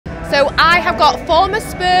So I have got former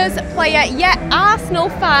Spurs player yet Arsenal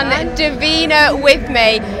fan Davina with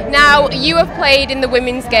me. Now, you have played in the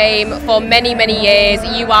women's game for many, many years.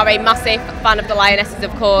 You are a massive fan of the Lionesses,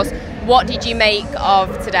 of course. What did you make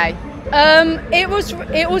of today? It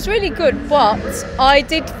was really good, but I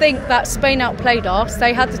did think that Spain outplayed us.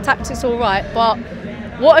 They had the tactics all right, but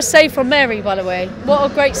what a save from Mary, by the way. What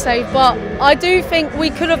a great save. But I do think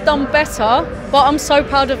we could have done better, but I'm so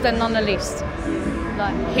proud of them nonetheless.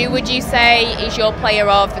 Who would you say is your player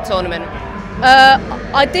of the tournament?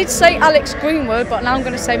 I did say Alex Greenwood, but now I'm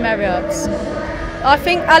going to say Mary Earps. I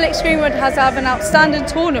think Alex Greenwood has had an outstanding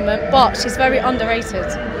tournament, but she's very underrated.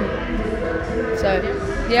 So,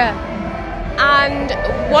 yeah. And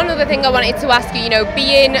one other thing I wanted to ask you,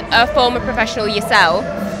 being a former professional yourself,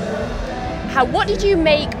 what did you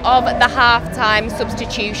make of the half-time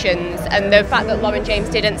substitutions and the fact that Lauren James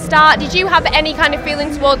didn't start? Did you have any kind of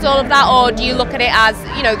feeling towards all of that, or do you look at it as,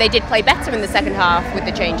 they did play better in the second half with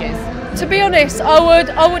the changes? To be honest,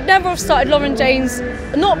 I would never have started Lauren James,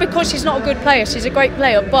 not because she's not a good player, she's a great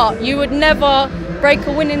player, but you would never break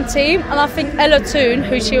a winning team, and I think Ella Toon,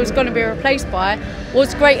 who she was going to be replaced by,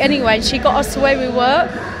 was great anyway, and she got us to where we were.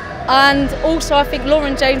 And also I think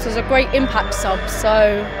Lauren James was a great impact sub,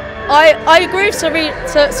 so I agree with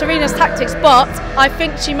Serena's tactics, but I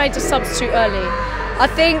think she made the subs too early. I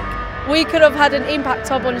think we could have had an impact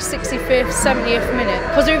sub on the 65th, 70th minute,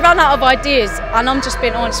 because we ran out of ideas, and I'm just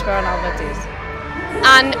being honest, we ran out of ideas.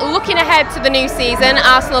 And looking ahead to the new season,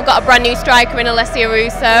 Arsenal got a brand new striker in Alessia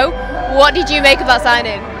Russo. What did you make of that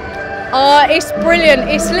signing? It's brilliant.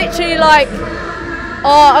 It's literally like,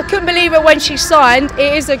 I couldn't believe it when she signed.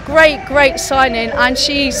 It is a great, great signing, and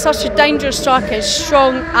she's such a dangerous striker,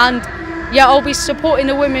 strong, and yeah, I'll be supporting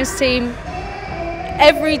the women's team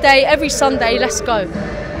every day, every Sunday. Let's go.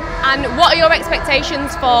 And what are your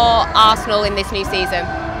expectations for Arsenal in this new season?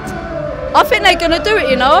 I think they're going to do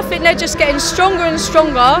it, I think they're just getting stronger and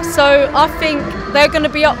stronger, so I think they're going to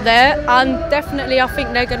be up there, and definitely I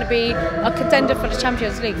think they're going to be a contender for the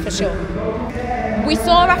Champions League for sure. We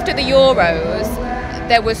saw after the Euros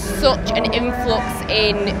there was such an influx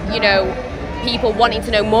in, people wanting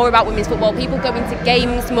to know more about women's football, people going to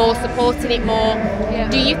games more, supporting it more. Yeah.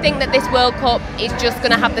 Do you think that this World Cup is just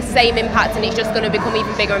going to have the same impact and it's just going to become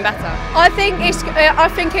even bigger and better? I think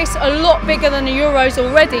it's a lot bigger than the Euros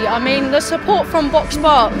already. I mean, the support from Box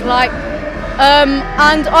Park,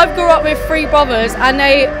 and I've grew up with three brothers, and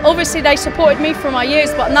they supported me for my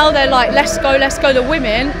years, but now they're like, let's go, the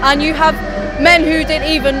women, and you have men who didn't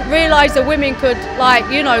even realise the women could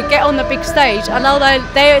get on the big stage, and now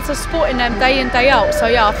they're supporting them day in, day out. So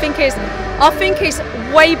yeah, I think it's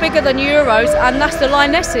way bigger than Euros, and that's the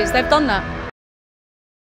Lionesses. They've done that.